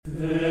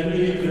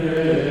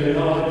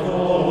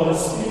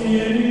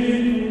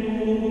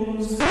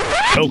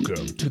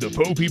the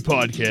Popey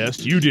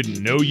podcast you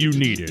didn't know you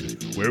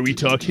needed, where we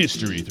talk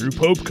history through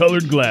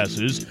Pope-colored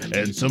glasses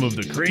and some of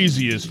the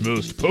craziest,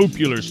 most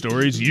popular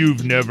stories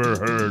you've never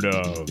heard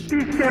of. It's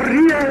a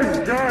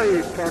real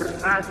joy for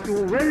us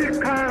to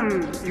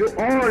welcome you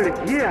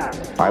all here.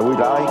 I would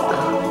like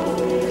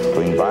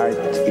to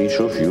invite each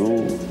of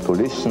you to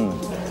listen.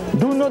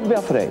 Do not be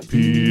afraid.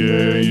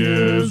 Pie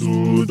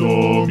Jesu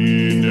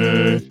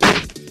Domine,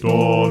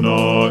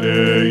 dona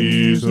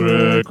eis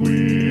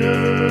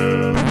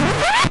requiem.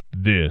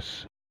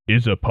 This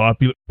is a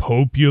popular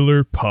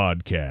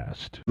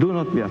podcast. Do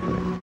not be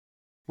afraid.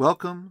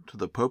 Welcome to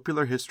the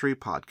Popular History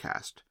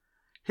Podcast,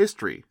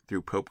 history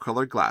through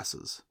Pope-colored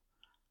glasses.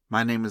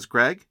 My name is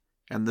Greg,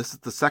 and this is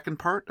the second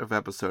part of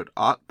episode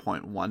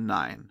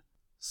 0.19,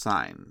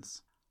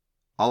 Signs.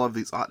 All of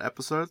these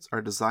episodes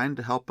are designed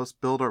to help us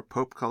build our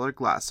Pope-colored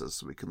glasses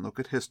so we can look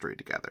at history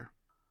together.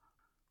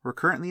 We're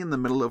currently in the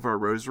middle of our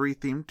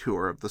Rosary-themed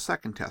tour of the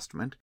Second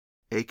Testament,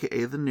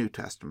 aka the New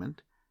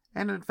Testament,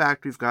 and in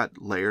fact we've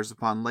got layers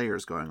upon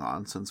layers going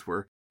on since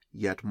we're,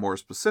 yet more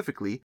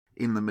specifically,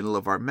 in the middle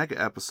of our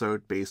mega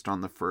episode based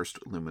on the first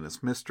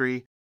luminous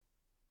mystery,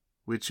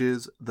 which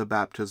is the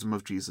baptism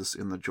of Jesus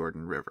in the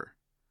Jordan River.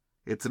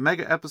 It's a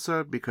mega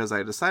episode because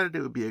I decided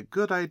it would be a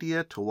good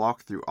idea to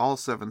walk through all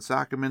 7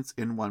 sacraments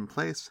in one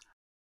place,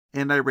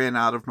 and I ran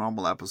out of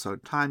normal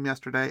episode time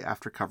yesterday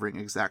after covering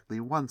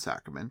exactly one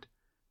sacrament,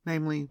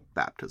 namely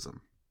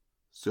baptism.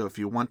 So if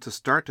you want to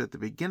start at the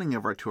beginning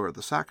of our tour of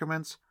the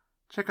sacraments,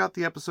 check out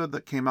the episode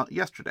that came out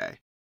yesterday,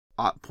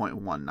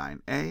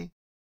 0.19a,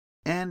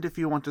 and if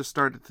you want to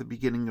start at the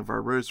beginning of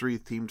our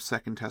Rosary-themed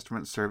Second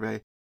Testament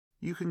survey,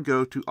 you can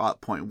go to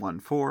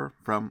 0.14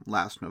 from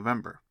last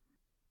November.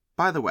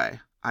 By the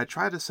way, I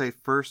try to say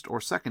First or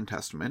Second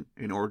Testament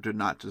in order to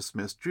not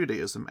dismiss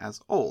Judaism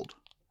as old.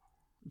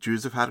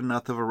 Jews have had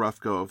enough of a rough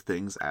go of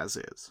things as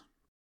is.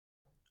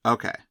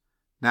 Okay,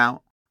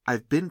 now,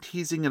 I've been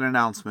teasing an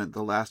announcement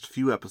the last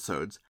few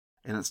episodes,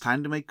 and it's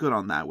time to make good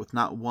on that with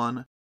not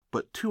one,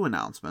 but 2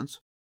 announcements.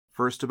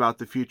 First about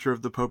the future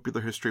of the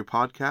Popular History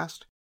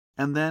Podcast,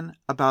 and then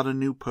about a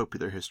new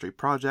Popular History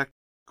project,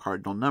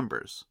 Cardinal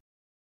Numbers.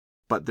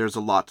 But there's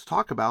a lot to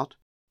talk about,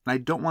 and I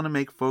don't want to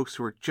make folks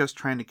who are just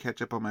trying to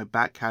catch up on my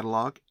back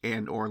catalog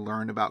and or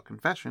learn about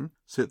confession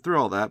sit through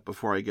all that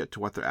before I get to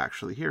what they're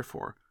actually here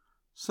for.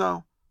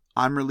 So,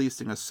 I'm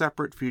releasing a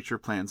separate future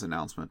plans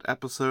announcement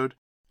episode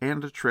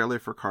and a trailer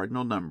for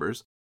Cardinal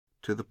Numbers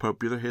to the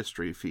Popular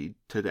History feed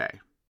today.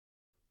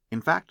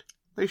 In fact,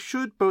 they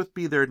should both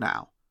be there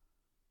now.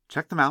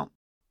 Check them out,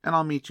 and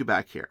I'll meet you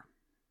back here.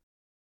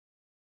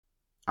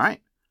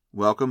 Alright,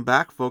 welcome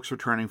back folks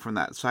returning from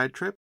that side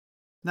trip.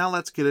 Now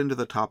let's get into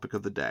the topic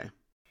of the day.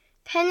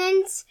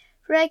 Penance,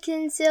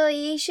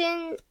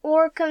 reconciliation,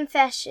 or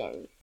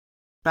confession.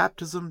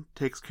 Baptism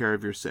takes care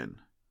of your sin,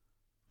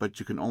 but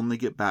you can only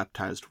get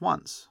baptized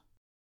once.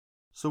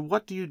 So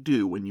what do you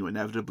do when you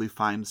inevitably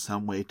find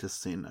some way to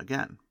sin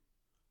again?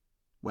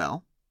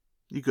 Well,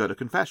 you go to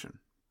confession.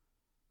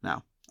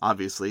 Now,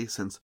 obviously,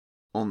 since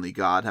only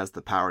God has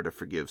the power to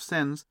forgive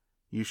sins,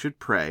 you should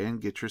pray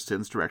and get your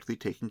sins directly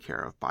taken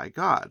care of by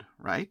God,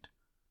 right?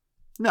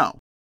 No,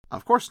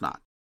 of course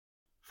not.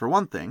 For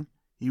one thing,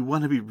 you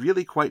want to be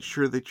really quite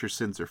sure that your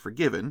sins are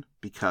forgiven,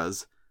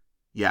 because,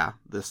 yeah,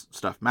 this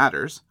stuff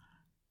matters.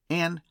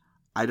 And,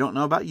 I don't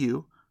know about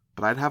you,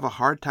 but I'd have a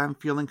hard time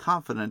feeling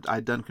confident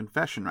I'd done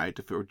confession right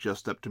if it were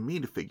just up to me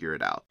to figure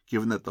it out,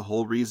 given that the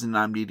whole reason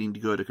I'm needing to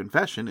go to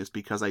confession is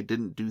because I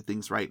didn't do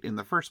things right in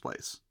the first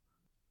place.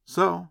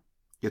 So,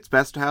 it's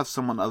best to have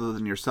someone other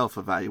than yourself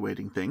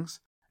evaluating things,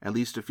 at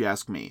least if you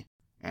ask me,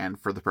 and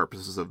for the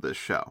purposes of this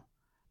show.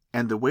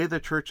 And the way the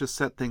church has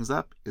set things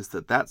up is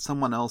that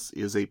someone else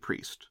is a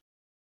priest.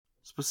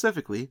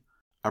 Specifically,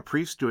 a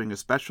priest doing a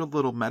special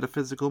little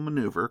metaphysical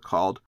maneuver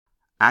called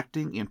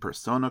acting in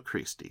persona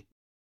Christi,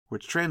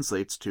 which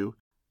translates to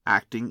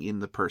acting in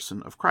the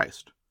person of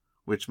Christ,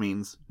 which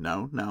means,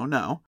 no,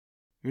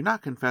 you're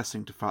not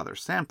confessing to Father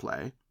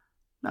Sample,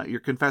 no, you're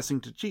confessing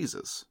to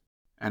Jesus,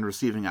 and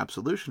receiving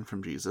absolution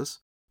from Jesus,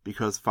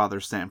 because Father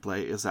Sample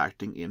is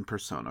acting in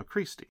persona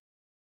Christi.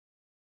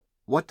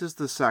 What does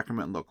this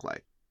sacrament look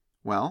like?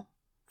 Well,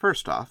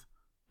 first off,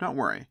 don't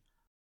worry.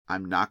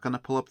 I'm not going to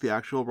pull up the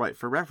actual rite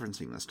for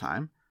referencing this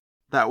time.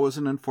 That was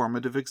an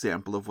informative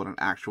example of what an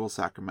actual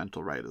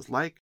sacramental rite is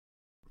like,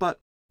 but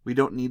we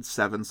don't need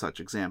 7 such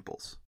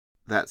examples.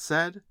 That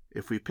said,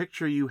 if we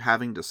picture you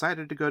having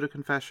decided to go to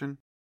confession,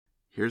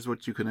 here's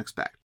what you can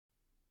expect.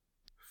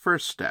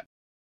 First step,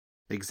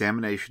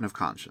 examination of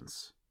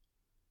conscience.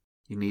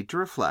 You need to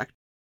reflect,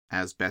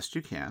 as best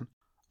you can,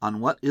 on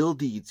what ill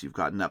deeds you've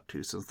gotten up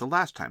to since the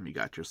last time you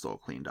got your soul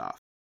cleaned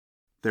off.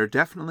 There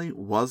definitely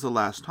was a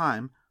last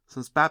time,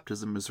 since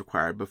baptism is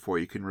required before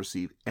you can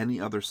receive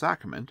any other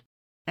sacrament,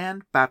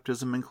 and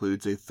baptism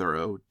includes a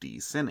thorough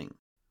de-sinning.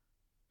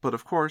 But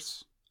of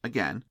course,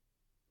 again,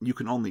 you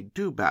can only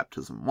do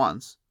baptism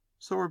once,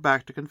 so we're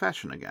back to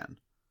confession again.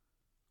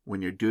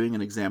 When you're doing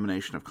an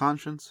examination of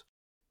conscience,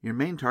 your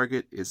main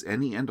target is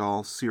any and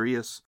all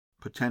serious,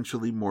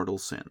 potentially mortal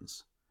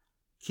sins.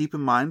 Keep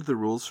in mind the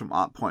rules from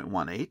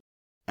Ot.18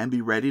 and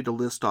be ready to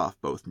list off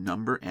both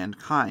number and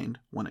kind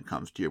when it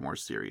comes to your more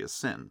serious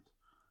sins.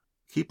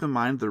 Keep in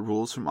mind the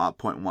rules from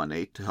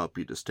Ot.18 to help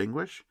you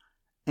distinguish,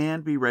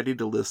 and be ready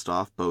to list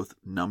off both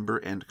number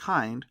and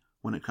kind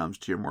when it comes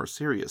to your more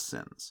serious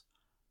sins.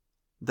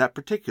 That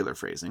particular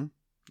phrasing,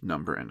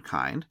 number and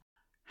kind,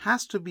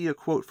 has to be a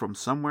quote from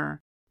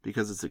somewhere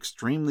because it's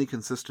extremely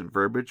consistent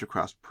verbiage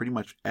across pretty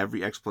much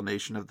every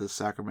explanation of this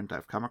sacrament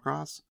I've come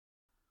across,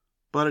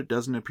 but it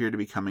doesn't appear to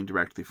be coming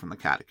directly from the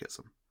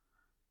Catechism.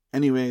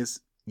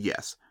 Anyways,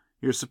 yes,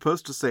 you're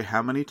supposed to say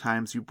how many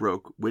times you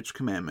broke which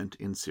commandment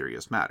in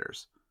serious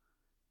matters.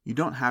 You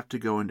don't have to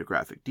go into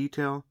graphic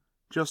detail,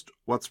 just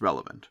what's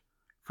relevant.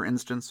 For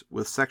instance,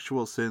 with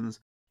sexual sins,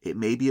 it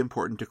may be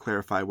important to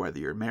clarify whether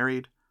you're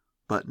married,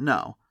 but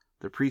no,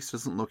 the priest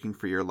isn't looking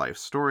for your life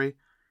story,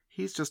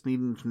 he's just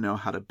needing to know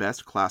how to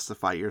best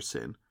classify your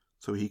sin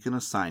so he can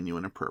assign you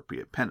an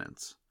appropriate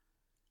penance.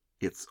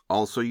 It's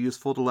also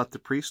useful to let the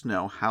priest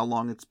know how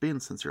long it's been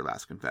since your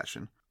last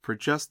confession, for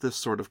just this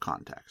sort of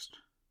context.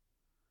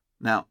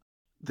 Now,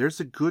 there's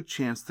a good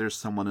chance there's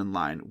someone in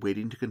line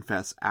waiting to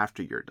confess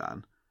after you're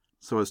done,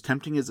 so as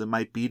tempting as it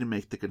might be to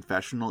make the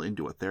confessional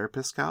into a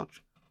therapist's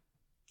couch,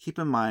 keep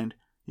in mind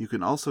you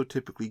can also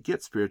typically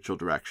get spiritual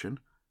direction,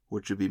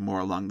 which would be more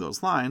along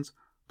those lines,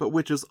 but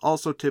which is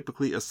also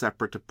typically a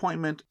separate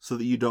appointment so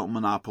that you don't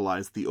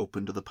monopolize the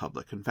open to the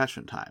public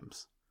confession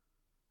times.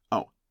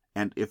 Oh,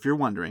 and if you're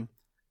wondering,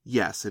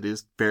 yes, it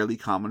is fairly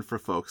common for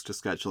folks to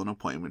schedule an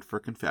appointment for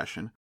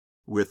confession,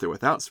 with or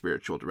without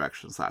spiritual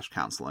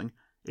direction/counseling,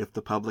 if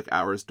the public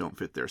hours don't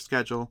fit their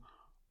schedule,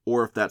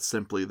 or if that's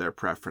simply their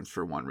preference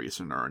for one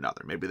reason or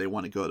another. Maybe they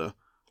want to go to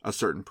a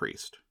certain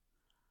priest.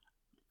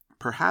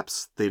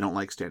 Perhaps they don't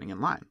like standing in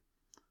line.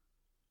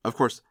 Of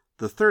course,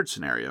 the third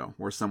scenario,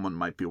 where someone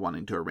might be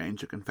wanting to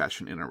arrange a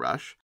confession in a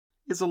rush,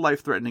 is a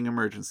life-threatening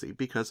emergency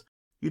because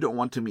you don't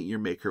want to meet your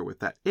maker with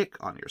that ick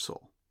on your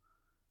soul.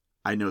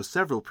 I know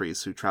several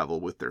priests who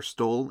travel with their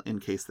stole in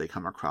case they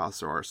come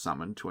across or are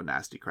summoned to a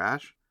nasty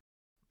crash,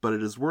 but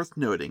it is worth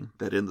noting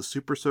that in the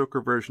Super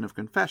Soaker version of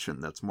confession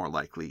that's more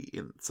likely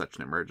in such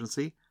an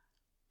emergency,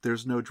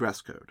 there's no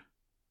dress code.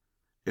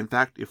 In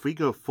fact, if we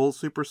go full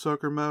Super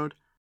Soaker mode,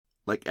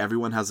 like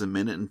everyone has a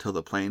minute until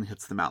the plane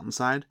hits the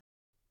mountainside,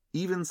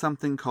 even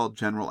something called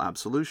general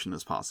absolution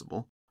is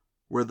possible,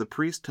 where the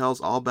priest tells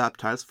all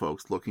baptized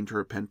folks looking to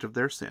repent of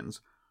their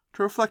sins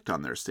to reflect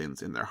on their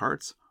sins in their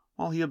hearts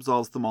while he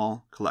absolves them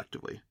all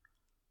collectively.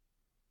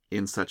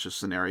 In such a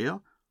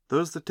scenario,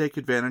 those that take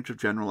advantage of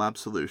general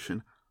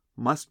absolution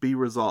must be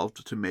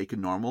resolved to make a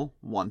normal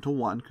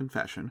one-to-one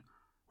confession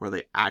where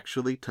they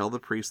actually tell the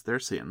priest their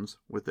sins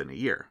within a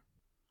year.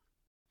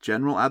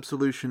 General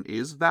absolution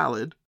is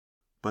valid,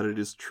 but it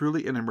is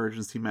truly an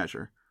emergency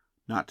measure,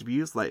 not to be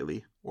used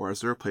lightly or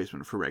as a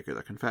replacement for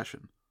regular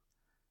confession.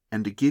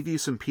 And to give you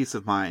some peace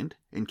of mind,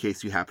 in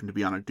case you happen to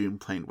be on a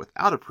doomed plane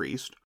without a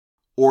priest,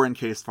 or in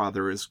case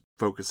Father is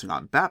focusing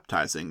on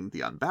baptizing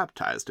the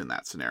unbaptized in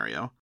that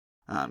scenario,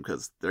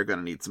 because they're going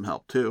to need some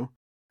help too,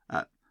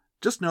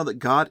 just know that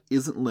God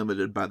isn't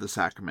limited by the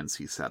sacraments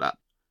he set up.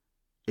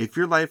 If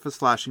your life is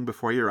flashing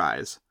before your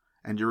eyes,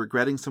 and you're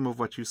regretting some of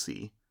what you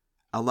see,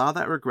 allow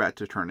that regret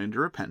to turn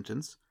into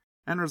repentance,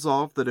 and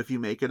resolve that if you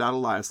make it out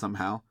alive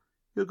somehow,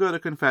 you'll go to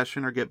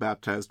confession or get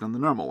baptized in the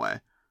normal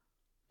way.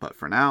 But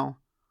for now,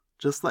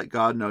 just let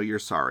God know you're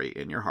sorry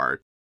in your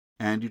heart,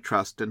 and you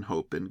trust and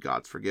hope in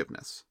God's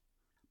forgiveness.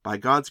 By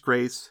God's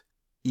grace,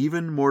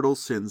 even mortal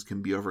sins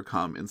can be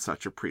overcome in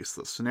such a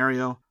priestless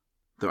scenario,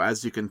 though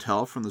as you can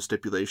tell from the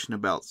stipulation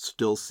about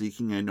still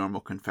seeking a normal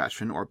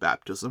confession or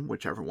baptism,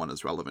 whichever one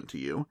is relevant to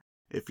you,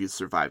 if you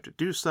survive to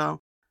do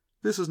so,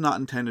 this is not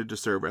intended to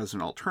serve as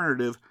an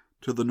alternative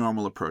to the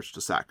normal approach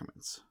to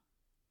sacraments.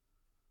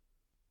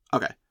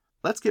 Okay,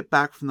 let's get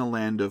back from the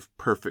land of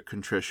perfect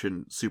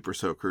contrition, super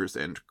soakers,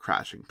 and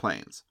crashing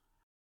planes.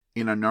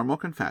 In a normal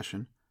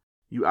confession,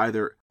 you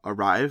either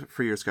arrive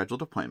for your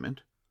scheduled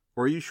appointment,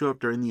 or you show up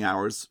during the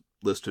hours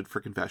listed for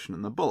confession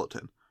in the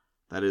bulletin,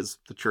 that is,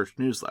 the church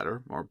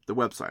newsletter, or the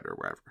website, or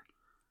wherever.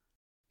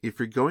 If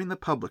you're going the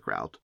public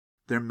route,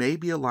 there may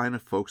be a line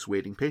of folks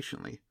waiting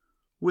patiently,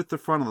 with the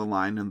front of the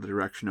line in the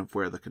direction of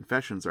where the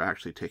confessions are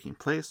actually taking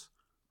place,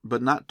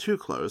 but not too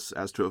close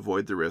as to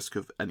avoid the risk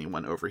of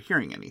anyone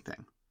overhearing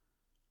anything.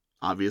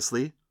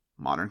 Obviously,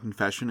 modern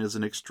confession is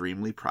an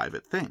extremely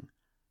private thing,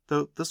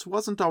 though this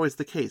wasn't always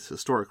the case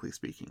historically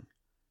speaking.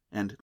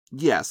 And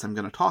yes, I'm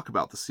going to talk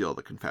about the seal of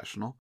the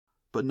confessional,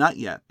 but not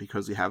yet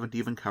because we haven't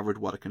even covered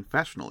what a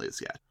confessional is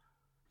yet.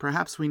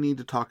 Perhaps we need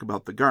to talk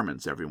about the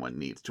garments everyone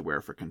needs to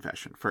wear for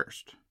confession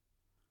first.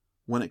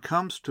 When it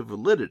comes to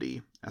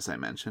validity, as I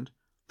mentioned,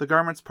 the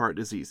garments part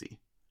is easy.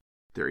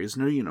 There is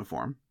no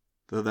uniform,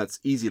 though that's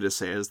easy to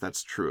say as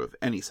that's true of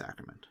any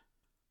sacrament.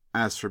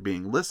 As for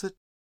being licit,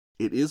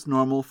 it is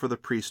normal for the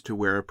priest to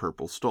wear a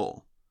purple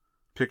stole.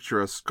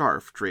 Picture a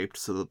scarf draped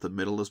so that the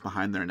middle is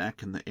behind their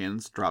neck and the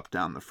ends drop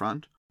down the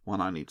front, one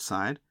on each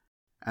side,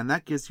 and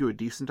that gives you a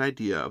decent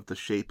idea of the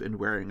shape and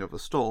wearing of a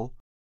stole,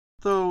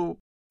 though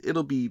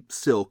it'll be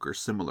silk or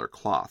similar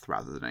cloth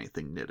rather than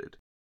anything knitted.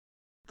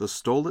 The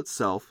stole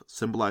itself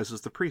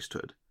symbolizes the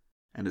priesthood,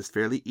 and is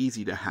fairly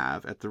easy to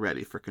have at the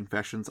ready for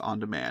confessions on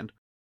demand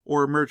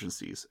or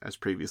emergencies, as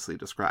previously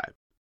described.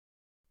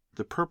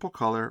 The purple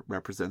color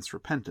represents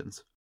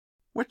repentance,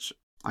 which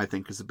I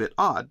think is a bit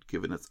odd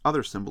given its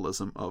other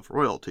symbolism of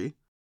royalty,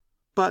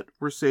 but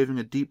we're saving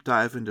a deep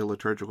dive into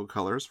liturgical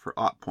colors for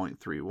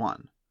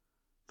 0.31.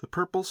 The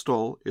purple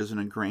stole is an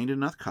ingrained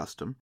enough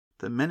custom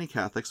that many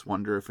Catholics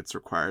wonder if it's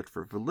required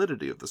for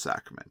validity of the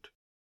sacrament,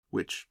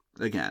 which,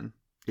 again,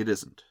 it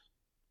isn't.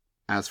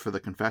 As for the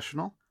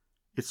confessional,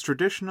 it's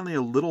traditionally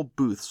a little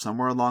booth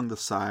somewhere along the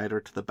side or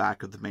to the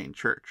back of the main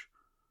church.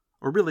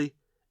 Or really,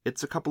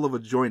 it's a couple of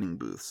adjoining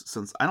booths,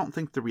 since I don't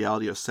think the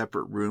reality of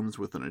separate rooms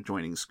with an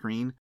adjoining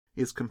screen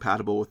is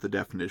compatible with the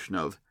definition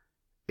of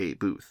a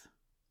booth.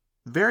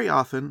 Very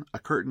often, a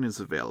curtain is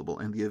available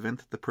in the event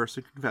that the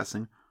person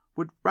confessing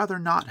would rather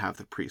not have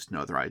the priest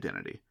know their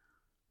identity,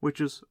 which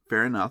is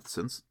fair enough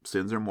since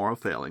sins are moral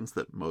failings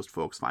that most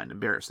folks find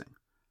embarrassing.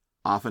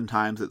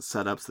 Oftentimes it's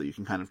set up so that you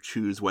can kind of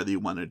choose whether you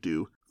want to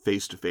do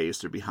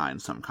face-to-face or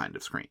behind some kind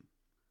of screen.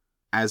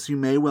 As you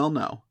may well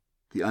know,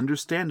 the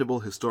understandable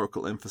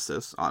historical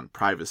emphasis on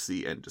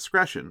privacy and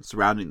discretion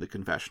surrounding the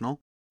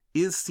confessional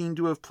is seen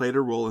to have played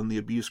a role in the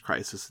abuse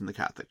crisis in the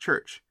Catholic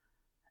Church.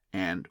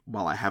 And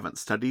while I haven't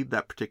studied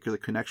that particular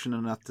connection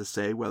enough to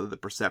say whether the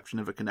perception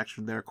of a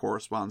connection there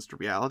corresponds to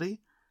reality,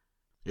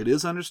 it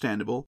is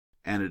understandable,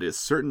 and it is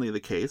certainly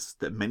the case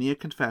that many a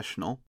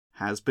confessional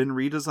has been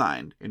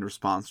redesigned in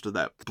response to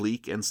that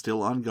bleak and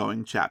still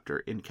ongoing chapter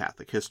in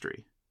Catholic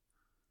history.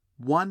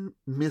 One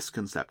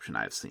misconception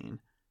I've seen,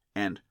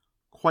 and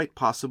quite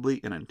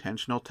possibly an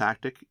intentional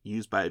tactic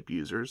used by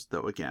abusers,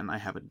 though again I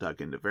haven't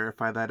dug in to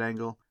verify that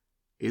angle,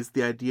 is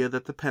the idea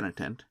that the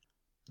penitent,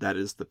 that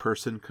is, the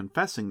person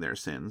confessing their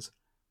sins,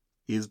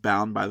 is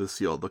bound by the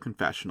seal of the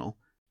confessional,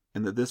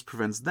 and that this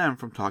prevents them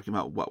from talking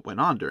about what went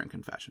on during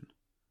confession.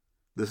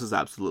 This is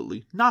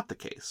absolutely not the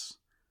case.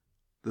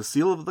 The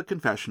seal of the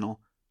confessional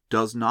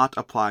does not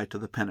apply to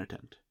the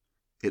penitent.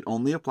 It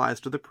only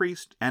applies to the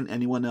priest and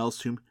anyone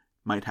else who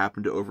might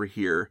happen to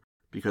overhear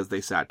because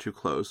they sat too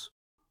close,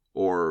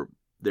 or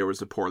there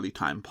was a poorly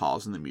timed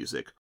pause in the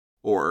music,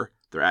 or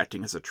they're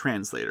acting as a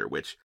translator,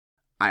 which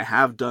I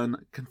have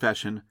done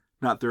confession,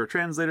 not through a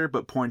translator,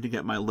 but pointing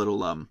at my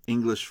little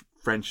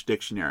English-French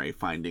dictionary,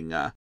 finding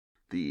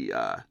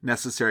the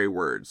necessary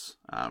words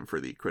for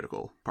the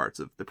critical parts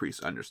of the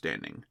priest's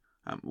understanding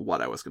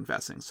what I was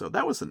confessing. So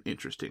that was an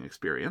interesting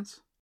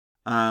experience.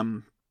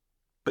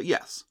 But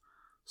yes,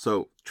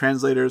 so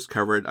translators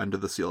covered under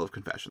the seal of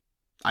confession.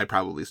 I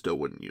probably still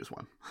wouldn't use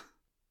one.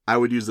 I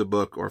would use a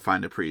book or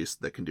find a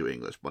priest that can do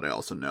English, but I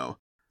also know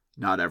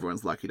not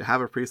everyone's lucky to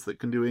have a priest that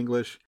can do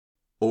English,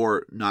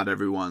 or not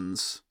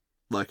everyone's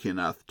lucky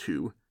enough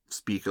to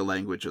speak a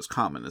language as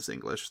common as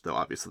English, though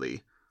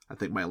obviously I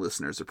think my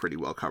listeners are pretty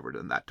well covered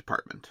in that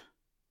department.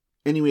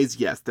 Anyways,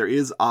 yes, there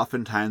is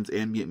oftentimes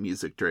ambient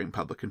music during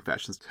public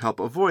confessions to help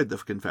avoid the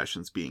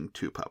confessions being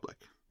too public,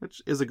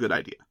 which is a good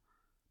idea.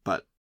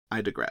 But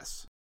I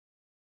digress.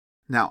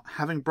 Now,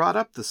 having brought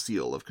up the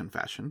seal of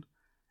confession,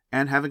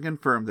 and having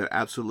confirmed that it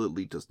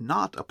absolutely does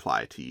not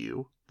apply to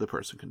you, the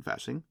person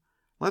confessing,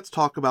 let's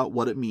talk about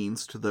what it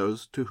means to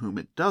those to whom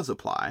it does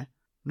apply.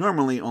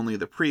 Normally only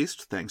the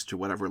priest, thanks to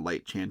whatever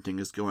light chanting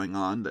is going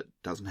on that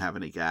doesn't have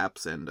any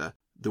gaps, and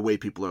the way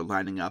people are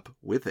lining up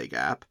with a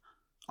gap,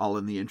 all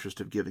in the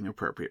interest of giving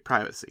appropriate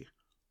privacy.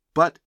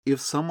 But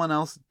if someone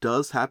else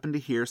does happen to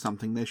hear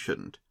something they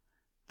shouldn't,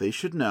 they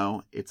should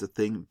know it's a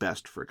thing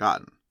best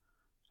forgotten,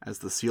 as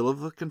the seal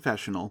of the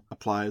confessional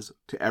applies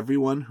to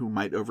everyone who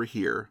might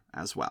overhear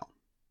as well.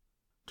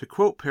 To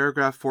quote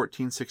paragraph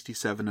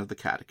 1467 of the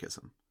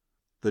Catechism,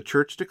 the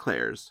Church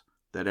declares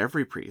that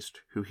every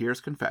priest who hears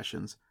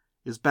confessions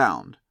is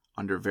bound,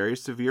 under very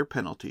severe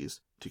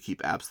penalties, to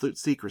keep absolute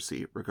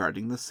secrecy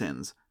regarding the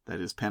sins that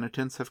his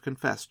penitents have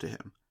confessed to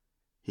him.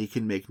 He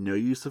can make no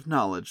use of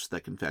knowledge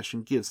that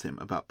confession gives him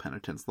about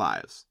penitents'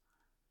 lives.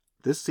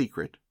 This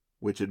secret,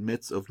 which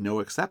admits of no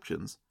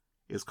exceptions,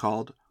 is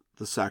called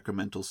the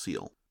sacramental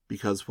seal,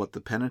 because what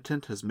the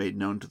penitent has made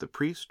known to the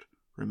priest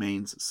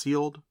remains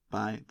sealed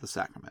by the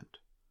sacrament.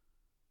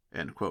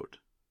 End quote.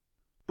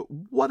 But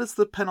what is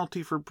the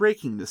penalty for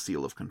breaking the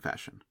seal of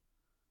confession?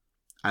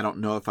 I don't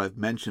know if I've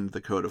mentioned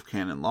the Code of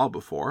Canon Law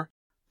before,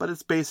 but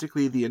it's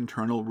basically the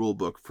internal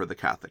rulebook for the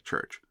Catholic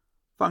Church,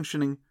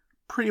 functioning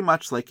pretty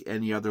much like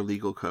any other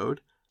legal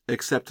code,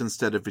 except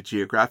instead of a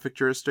geographic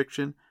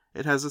jurisdiction,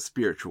 it has a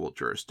spiritual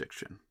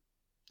jurisdiction.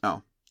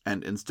 Oh,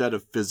 and instead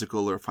of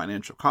physical or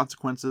financial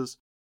consequences,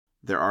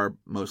 there are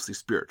mostly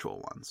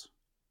spiritual ones.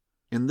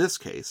 In this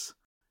case,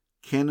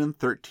 Canon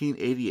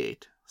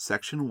 1388,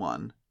 Section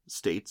 1,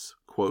 states,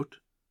 quote,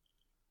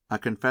 "A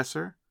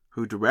confessor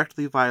who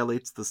directly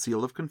violates the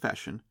seal of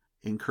confession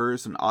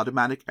incurs an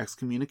automatic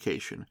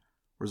excommunication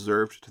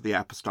reserved to the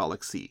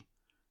Apostolic See.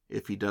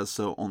 If he does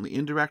so only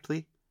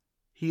indirectly,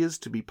 he is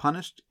to be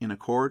punished in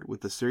accord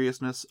with the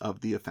seriousness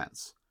of the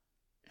offense."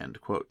 End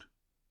quote.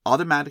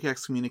 Automatic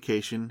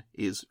excommunication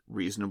is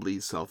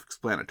reasonably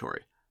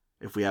self-explanatory.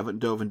 If we haven't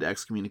dove into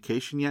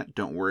excommunication yet,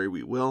 don't worry,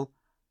 we will.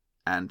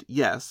 And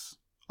yes,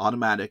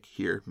 automatic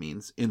here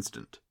means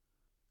instant.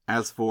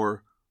 As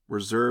for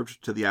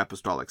reserved to the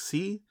Apostolic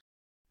See,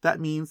 that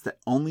means that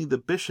only the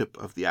bishop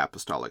of the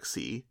Apostolic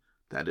See,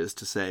 that is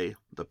to say,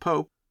 the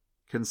Pope,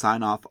 can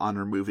sign off on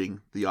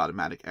removing the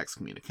automatic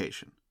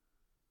excommunication.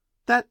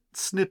 That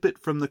snippet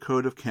from the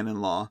Code of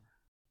Canon Law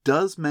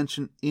does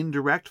mention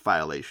indirect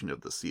violation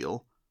of the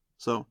seal,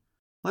 so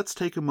let's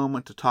take a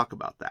moment to talk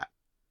about that.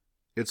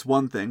 It's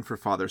one thing for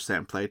Father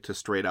Sample to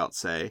straight out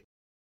say,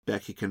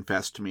 Becky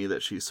confessed to me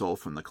that she stole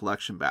from the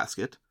collection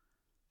basket.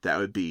 That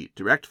would be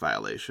direct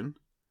violation.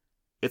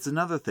 It's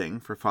another thing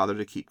for Father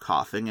to keep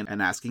coughing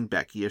and asking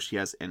Becky if she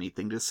has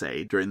anything to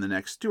say during the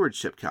next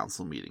Stewardship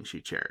Council meeting she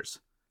chairs.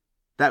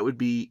 That would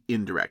be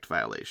indirect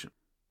violation.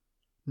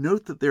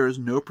 Note that there is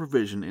no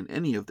provision in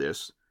any of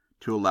this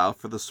to allow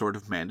for the sort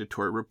of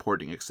mandatory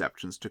reporting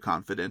exceptions to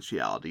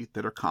confidentiality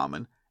that are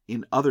common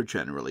in other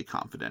generally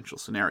confidential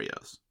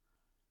scenarios.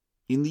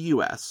 In the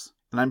US,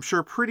 and I'm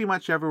sure pretty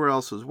much everywhere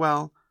else as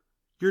well,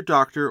 your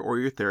doctor or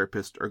your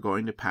therapist are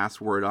going to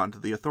pass word on to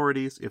the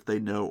authorities if they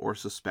know or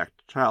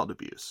suspect child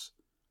abuse.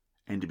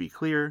 And to be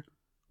clear,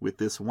 with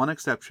this one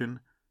exception,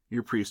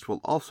 your priest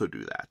will also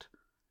do that,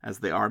 as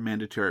they are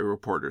mandatory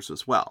reporters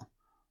as well.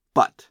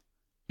 But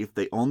if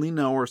they only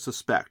know or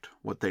suspect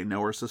what they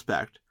know or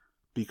suspect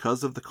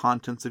because of the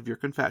contents of your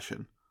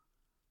confession,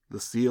 the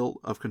seal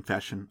of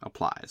confession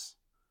applies.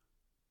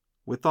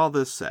 With all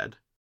this said,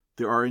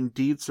 there are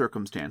indeed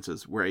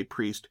circumstances where a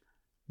priest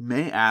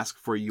may ask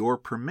for your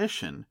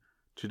permission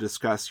to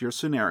discuss your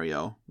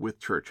scenario with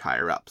church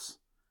higher-ups.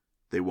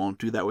 They won't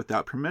do that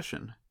without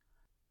permission,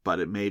 but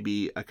it may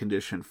be a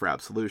condition for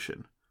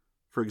absolution.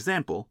 For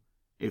example,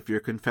 if you're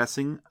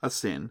confessing a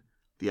sin,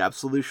 the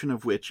absolution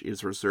of which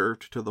is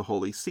reserved to the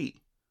Holy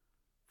See.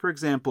 For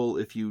example,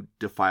 if you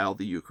defile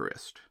the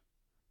Eucharist.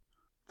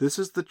 This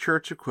is the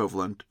church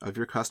equivalent of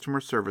your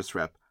customer service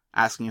rep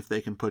asking if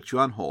they can put you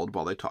on hold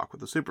while they talk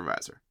with the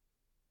supervisor.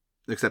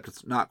 Except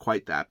it's not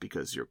quite that,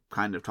 because you're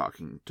kind of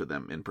talking to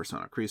them in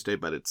persona Christi,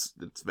 but it's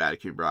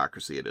Vatican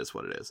bureaucracy, it is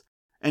what it is.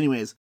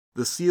 Anyways,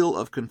 the seal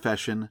of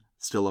confession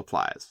still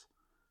applies.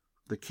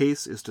 The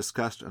case is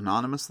discussed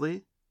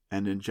anonymously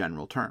and in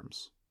general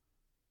terms.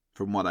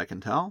 From what I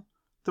can tell,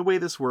 the way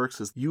this works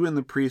is you and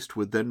the priest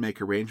would then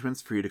make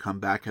arrangements for you to come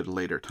back at a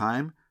later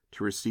time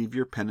to receive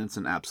your penance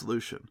and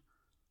absolution.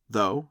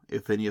 Though,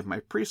 if any of my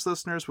priest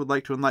listeners would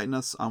like to enlighten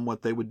us on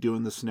what they would do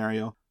in this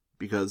scenario,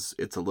 because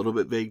it's a little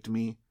bit vague to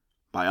me,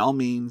 by all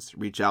means,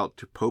 reach out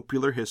to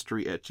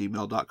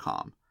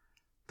popularhistory@gmail.com.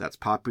 That's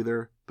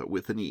popular, but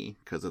with an E,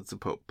 because it's a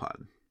Pope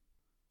pun.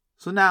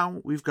 So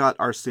now we've got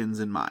our sins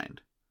in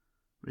mind.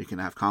 We can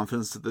have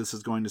confidence that this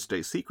is going to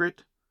stay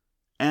secret,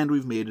 and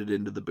we've made it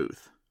into the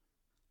booth.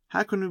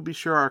 How can we be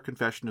sure our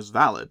confession is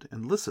valid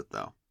and licit,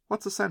 though?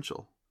 What's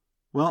essential?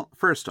 Well,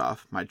 first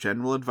off, my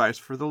general advice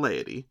for the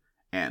laity,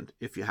 and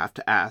if you have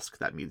to ask,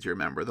 that means you're a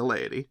member of the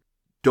laity,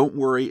 don't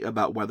worry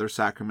about whether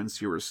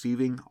sacraments you're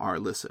receiving are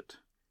licit.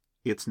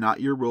 It's not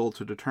your role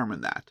to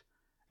determine that,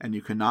 and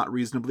you cannot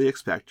reasonably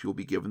expect you will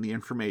be given the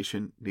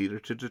information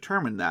needed to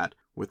determine that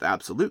with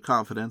absolute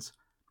confidence,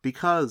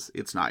 because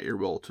it's not your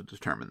role to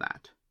determine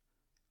that.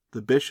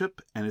 The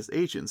bishop and his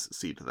agents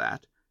see to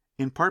that,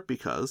 in part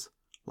because,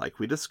 like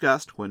we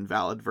discussed when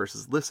valid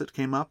versus licit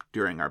came up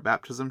during our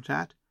baptism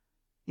chat,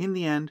 in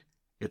the end,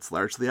 it's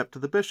largely up to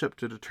the bishop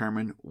to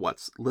determine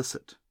what's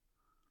licit.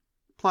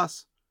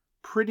 Plus,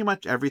 pretty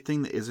much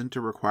everything that isn't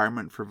a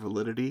requirement for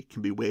validity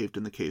can be waived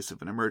in the case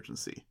of an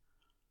emergency.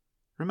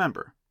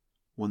 Remember,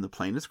 when the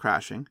plane is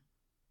crashing,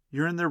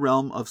 you're in the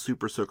realm of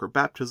super soaker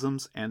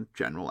baptisms and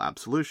general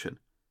absolution,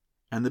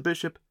 and the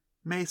bishop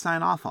may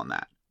sign off on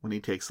that when he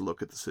takes a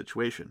look at the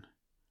situation.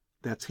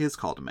 That's his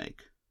call to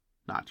make,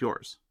 not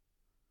yours.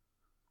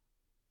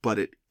 But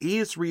it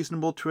is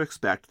reasonable to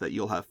expect that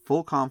you'll have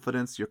full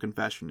confidence your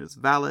confession is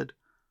valid,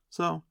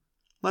 so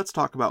let's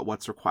talk about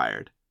what's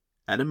required,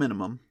 at a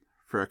minimum,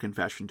 for a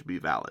confession to be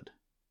valid.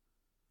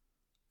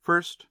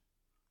 First,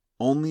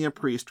 only a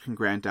priest can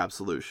grant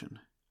absolution,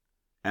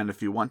 and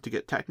if you want to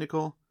get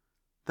technical,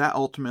 that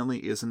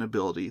ultimately is an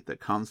ability that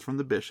comes from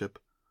the bishop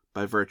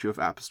by virtue of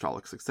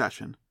apostolic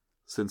succession,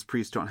 since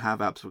priests don't have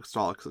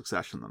apostolic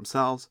succession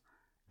themselves,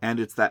 and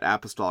it's that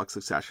apostolic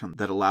succession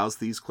that allows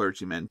these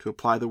clergymen to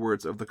apply the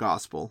words of the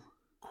gospel,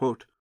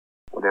 quote,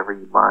 "Whatever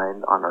you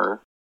bind on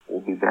earth will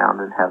be bound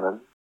in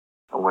heaven,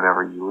 and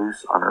whatever you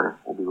loose on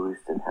earth will be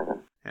loosed in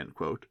heaven," end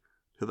quote,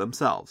 to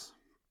themselves.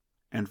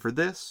 And for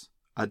this,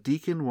 a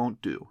deacon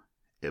won't do.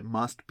 It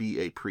must be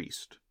a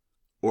priest.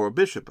 Or a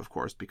bishop, of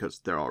course, because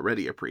they're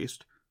already a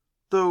priest.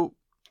 Though,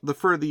 the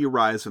further you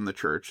rise in the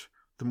church,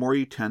 the more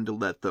you tend to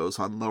let those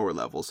on lower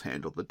levels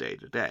handle the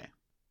day-to-day.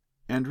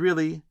 And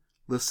really,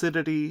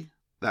 licitity,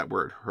 that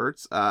word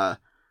hurts,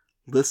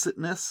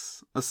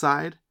 licitness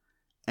aside,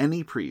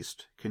 any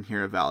priest can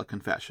hear a valid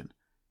confession.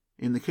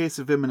 In the case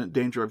of imminent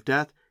danger of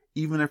death,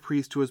 even a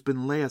priest who has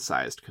been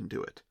laicized can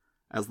do it,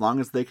 as long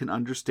as they can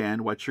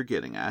understand what you're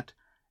getting at,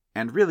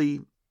 And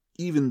really,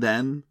 even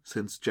then,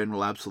 since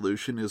general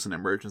absolution is an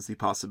emergency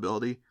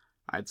possibility,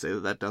 I'd say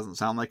that doesn't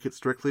sound like it's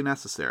strictly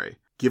necessary,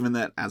 given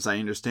that, as I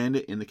understand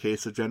it, in the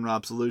case of general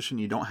absolution,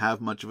 you don't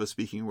have much of a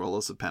speaking role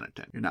as a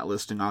penitent. You're not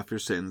listing off your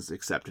sins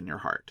except in your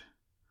heart.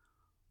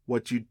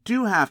 What you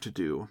do have to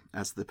do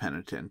as the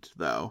penitent,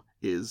 though,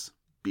 is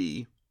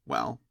be,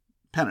 well,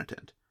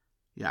 penitent.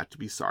 You have to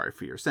be sorry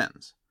for your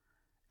sins.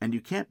 And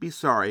you can't be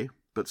sorry,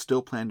 but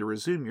still plan to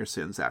resume your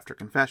sins after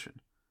confession.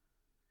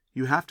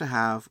 You have to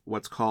have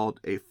what's called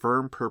a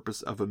firm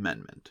purpose of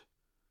amendment.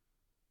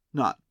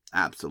 Not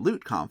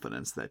absolute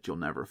confidence that you'll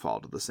never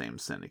fall to the same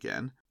sin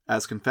again,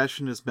 as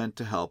confession is meant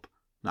to help,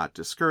 not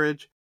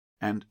discourage,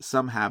 and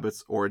some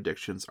habits or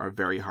addictions are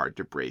very hard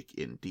to break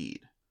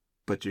indeed.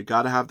 But you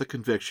gotta have the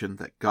conviction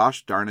that,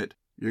 gosh darn it,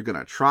 you're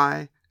gonna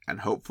try,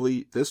 and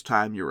hopefully this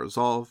time your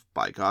resolve,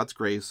 by God's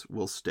grace,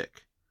 will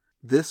stick.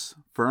 This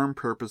firm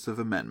purpose of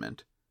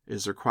amendment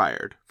is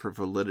required for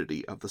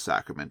validity of the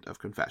sacrament of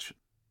confession.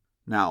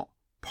 Now,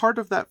 part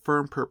of that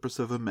firm purpose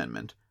of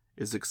amendment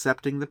is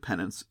accepting the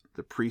penance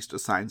the priest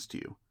assigns to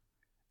you.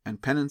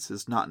 And penance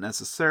is not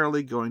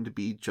necessarily going to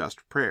be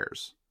just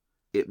prayers.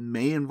 It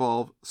may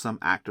involve some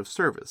act of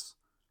service,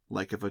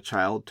 like if a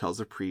child tells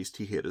a priest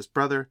he hit his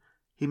brother,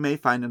 he may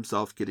find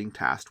himself getting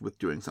tasked with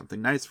doing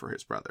something nice for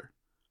his brother.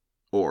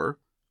 Or,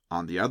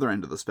 on the other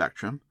end of the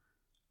spectrum,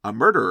 a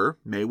murderer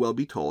may well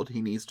be told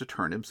he needs to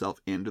turn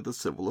himself into the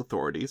civil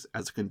authorities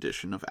as a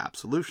condition of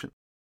absolution.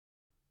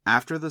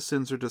 After the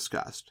sins are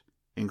discussed,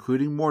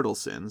 including mortal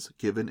sins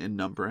given in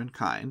number and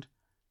kind,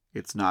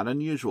 it's not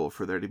unusual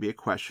for there to be a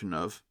question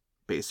of,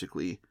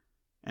 basically,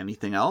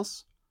 anything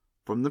else?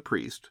 From the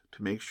priest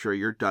to make sure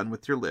you're done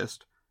with your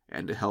list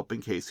and to help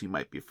in case you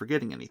might be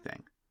forgetting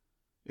anything.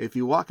 If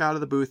you walk out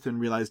of the booth and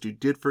realize you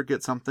did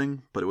forget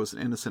something, but it was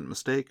an innocent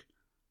mistake,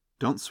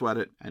 don't sweat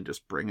it and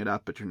just bring it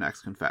up at your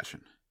next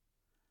confession.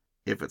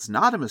 If it's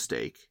not a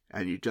mistake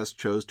and you just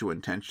chose to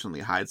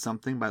intentionally hide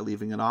something by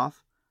leaving it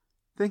off,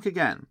 think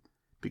again,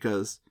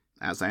 because,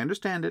 as I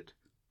understand it,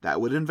 that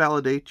would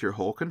invalidate your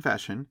whole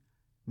confession,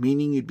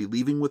 meaning you'd be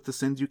leaving with the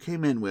sins you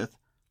came in with,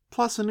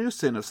 plus a new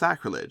sin of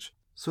sacrilege.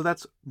 So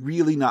that's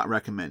really not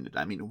recommended.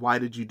 I mean, why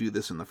did you do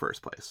this in the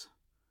first place?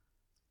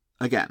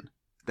 Again,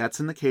 that's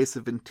in the case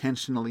of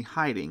intentionally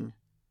hiding,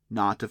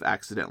 not of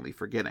accidentally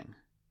forgetting.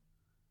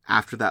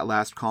 After that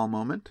last call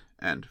moment,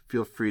 and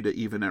feel free to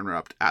even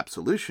interrupt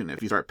absolution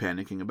if you start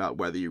panicking about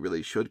whether you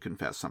really should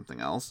confess something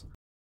else.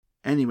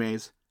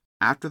 Anyways,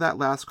 after that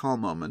last call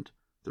moment,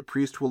 the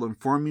priest will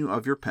inform you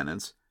of your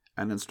penance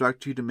and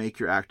instruct you to make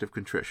your act of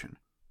contrition,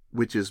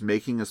 which is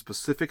making a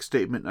specific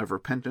statement of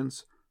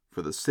repentance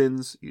for the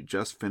sins you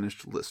just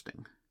finished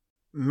listing.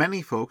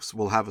 Many folks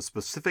will have a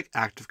specific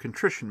act of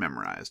contrition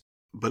memorized,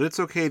 but it's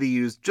okay to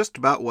use just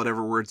about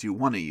whatever words you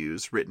want to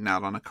use written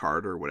out on a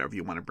card or whatever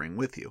you want to bring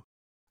with you.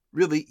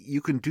 Really,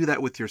 you can do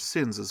that with your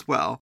sins as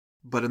well,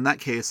 but in that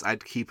case,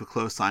 I'd keep a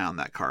close eye on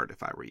that card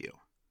if I were you.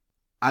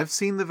 I've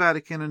seen the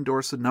Vatican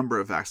endorse a number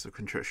of acts of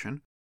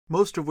contrition,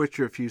 most of which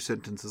are a few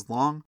sentences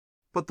long,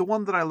 but the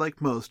one that I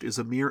like most is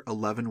a mere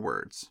 11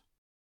 words.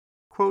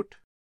 Quote,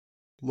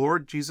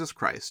 Lord Jesus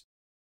Christ,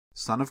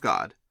 Son of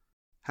God,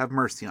 have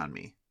mercy on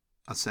me,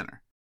 a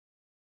sinner.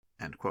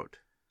 End quote.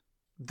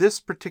 This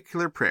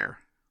particular prayer,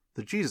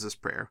 the Jesus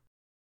Prayer,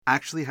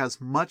 actually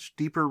has much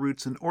deeper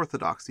roots in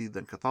Orthodoxy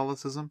than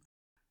Catholicism,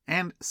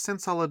 and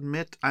since I'll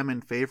admit I'm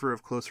in favor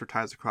of closer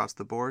ties across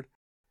the board,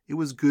 it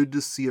was good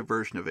to see a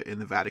version of it in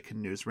the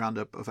Vatican News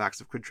roundup of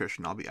acts of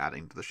contrition I'll be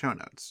adding to the show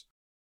notes.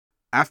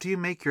 After you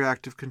make your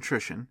act of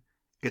contrition,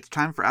 it's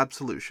time for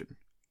absolution,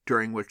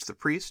 during which the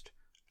priest,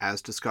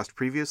 as discussed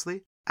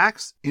previously,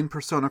 acts in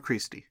persona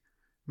Christi,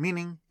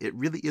 meaning it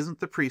really isn't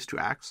the priest who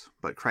acts,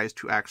 but Christ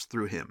who acts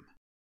through him.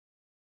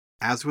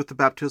 As with the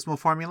baptismal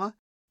formula,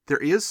 there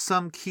is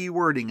some key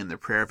wording in the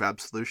prayer of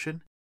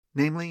absolution,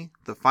 namely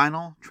the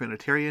final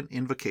Trinitarian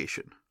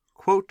invocation.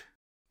 Quote,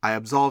 I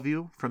absolve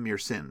you from your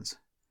sins,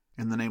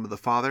 in the name of the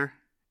Father,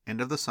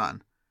 and of the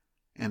Son,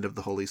 and of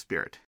the Holy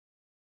Spirit.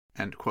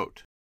 End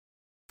quote.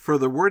 For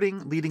the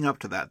wording leading up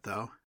to that,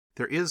 though,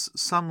 there is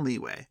some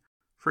leeway.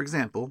 For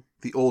example,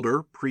 the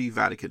older,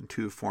 pre-Vatican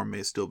II form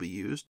may still be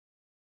used,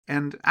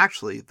 and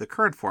actually, the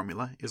current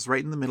formula is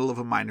right in the middle of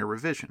a minor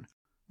revision,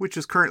 which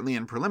is currently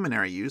in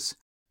preliminary use,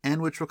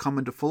 and which will come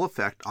into full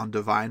effect on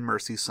Divine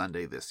Mercy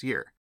Sunday this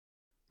year.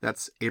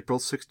 That's April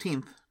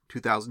 16th,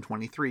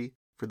 2023,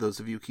 for those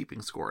of you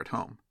keeping score at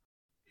home.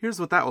 Here's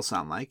what that will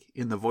sound like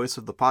in the voice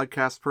of the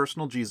podcast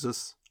personal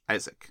Jesus,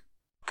 Isaac.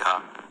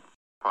 God,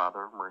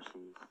 Father of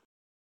mercies,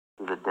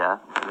 through the death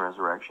and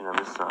resurrection of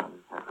his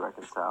Son, has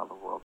reconciled the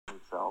world to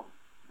himself,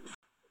 and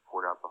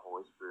poured out the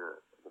Holy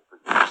Spirit of the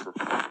forgiveness of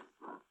sins.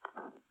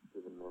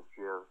 Through the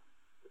ministry of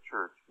the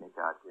Church, may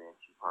God grant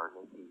you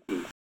pardon and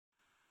peace.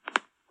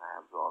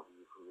 I absolve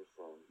you from your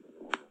sins in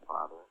the name of the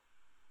Father,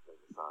 and of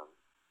the Son,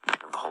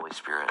 and of the Holy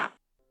Spirit.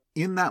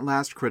 In that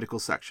last critical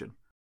section,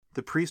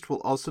 the priest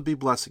will also be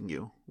blessing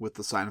you with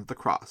the sign of the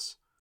cross,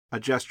 a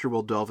gesture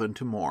we'll delve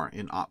into more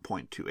in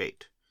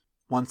 0.28.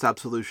 Once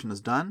absolution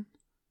is done,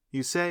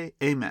 you say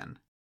Amen.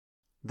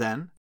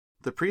 Then,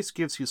 the priest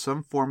gives you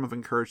some form of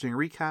encouraging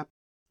recap,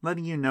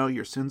 letting you know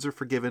your sins are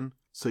forgiven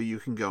so you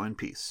can go in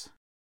peace.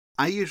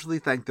 I usually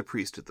thank the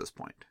priest at this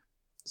point.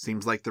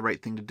 Seems like the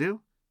right thing to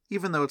do,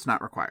 even though it's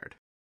not required.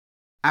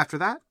 After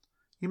that,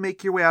 you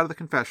make your way out of the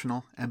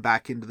confessional and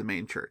back into the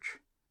main church.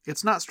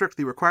 It's not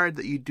strictly required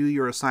that you do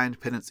your assigned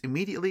penance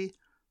immediately,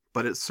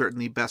 but it's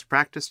certainly best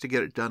practice to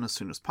get it done as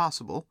soon as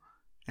possible,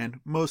 and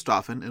most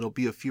often it'll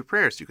be a few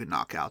prayers you can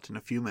knock out in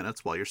a few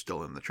minutes while you're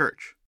still in the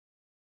church.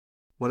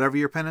 Whatever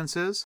your penance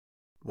is,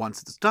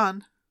 once it's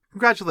done,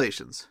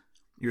 congratulations!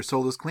 Your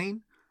soul is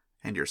clean,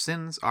 and your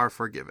sins are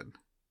forgiven.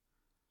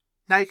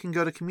 Now you can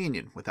go to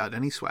communion without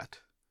any sweat.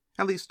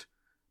 At least,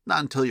 not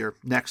until your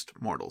next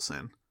mortal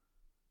sin.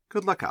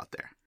 Good luck out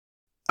there.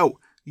 Oh,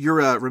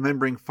 you're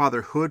remembering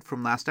Father Hood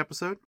from last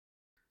episode?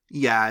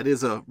 Yeah, it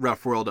is a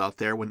rough world out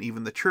there when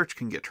even the church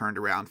can get turned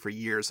around for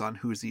years on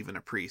who's even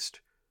a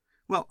priest.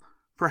 Well,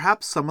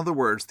 perhaps some of the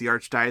words the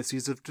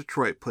Archdiocese of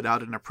Detroit put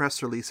out in a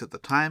press release at the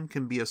time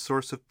can be a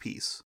source of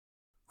peace.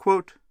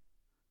 Quote,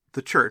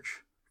 "The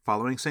Church,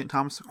 following St.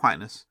 Thomas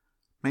Aquinas,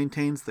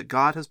 maintains that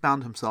God has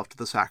bound himself to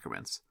the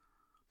sacraments,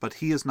 but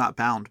he is not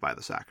bound by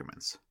the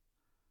sacraments.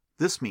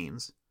 This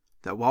means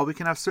that while we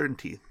can have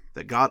certainty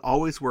that God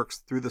always works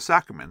through the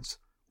sacraments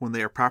when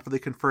they are properly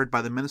conferred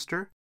by the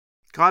minister,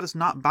 God is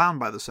not bound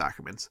by the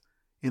sacraments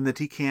in that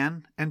he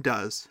can and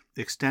does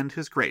extend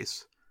his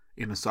grace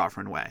in a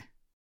sovereign way.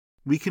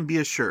 We can be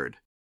assured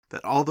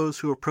that all those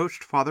who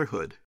approached Father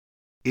Hood,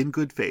 in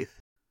good faith,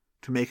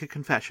 to make a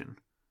confession,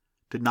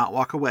 did not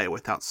walk away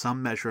without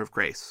some measure of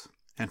grace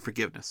and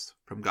forgiveness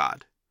from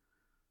God."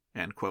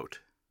 End quote.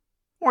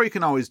 Or you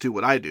can always do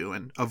what I do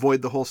and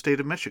avoid the whole state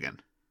of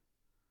Michigan.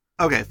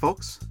 Okay,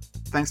 folks,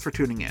 thanks for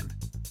tuning in.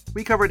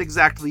 We covered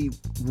exactly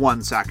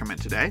one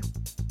sacrament today,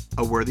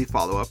 a worthy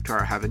follow-up to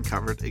our having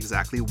covered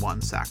exactly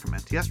one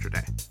sacrament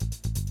yesterday.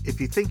 If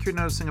you think you're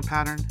noticing a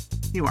pattern,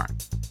 you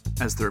aren't,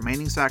 as the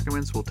remaining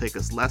sacraments will take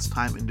us less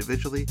time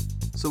individually,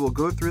 so we'll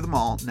go through them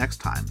all next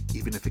time,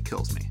 even if it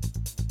kills me.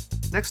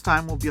 Next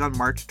time will be on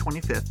March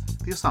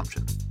 25th, the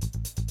Assumption.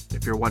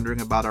 If you're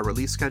wondering about our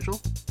release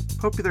schedule,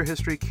 Popular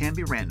History can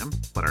be random,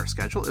 but our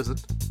schedule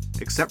isn't.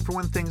 Except for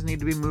when things need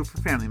to be moved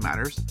for family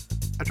matters,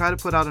 I try to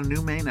put out a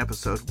new main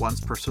episode once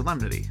per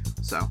solemnity,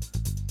 so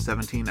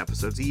 17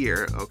 episodes a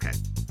year, okay.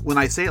 When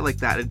I say it like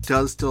that, it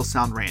does still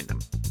sound random,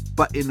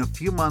 but in a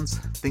few months,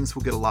 things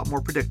will get a lot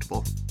more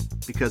predictable,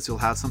 because you'll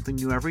have something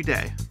new every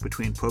day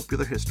between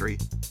Popular History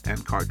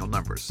and Cardinal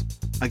Numbers.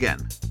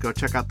 Again, go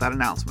check out that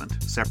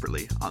announcement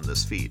separately on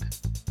this feed.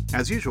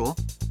 As usual,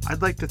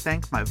 I'd like to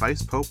thank my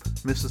Vice Pope,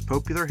 Mrs.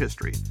 Popular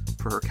History,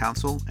 for her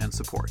counsel and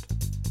support,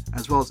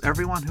 as well as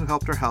everyone who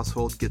helped our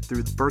household get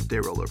through the birthday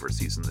rollover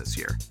season this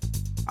year.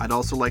 I'd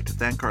also like to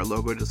thank our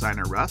logo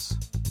designer Russ,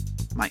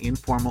 my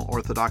informal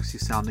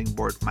orthodoxy-sounding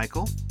board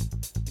Michael,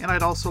 and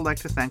I'd also like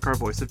to thank our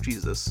voice of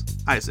Jesus,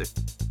 Isaac,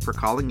 for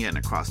calling in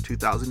across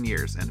 2,000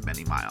 years and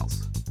many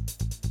miles.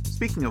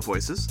 Speaking of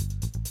voices,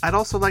 I'd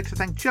also like to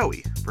thank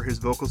Joey for his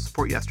vocal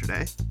support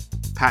yesterday,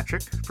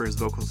 Patrick for his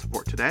vocal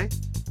support today,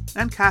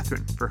 and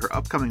Catherine for her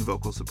upcoming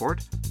vocal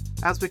support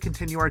as we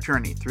continue our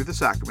journey through the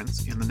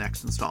sacraments in the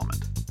next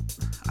installment.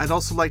 I'd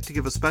also like to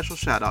give a special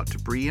shout out to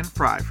Bree and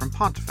Fry from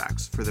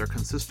Pontifex for their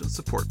consistent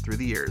support through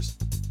the years,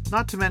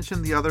 not to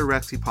mention the other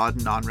Rexipod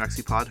and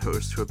non-Rexipod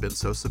hosts who have been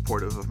so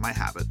supportive of my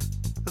habit,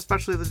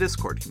 especially the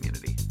Discord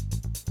community.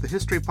 The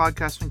history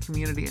podcasting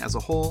community as a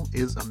whole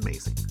is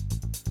amazing.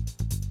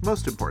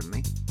 Most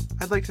importantly,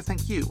 I'd like to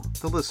thank you,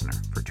 the listener,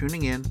 for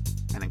tuning in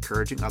and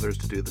encouraging others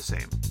to do the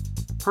same.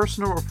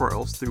 Personal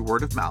referrals through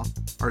word of mouth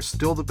are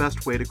still the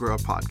best way to grow a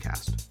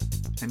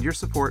podcast, and your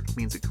support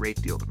means a great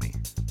deal to me.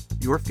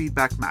 Your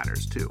feedback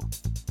matters too,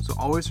 so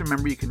always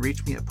remember you can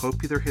reach me at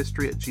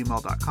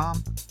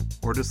popularhistory@gmail.com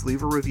or just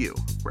leave a review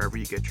wherever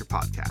you get your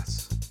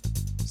podcasts.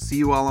 See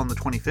you all on the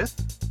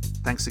 25th.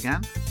 Thanks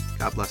again.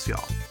 God bless you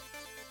all.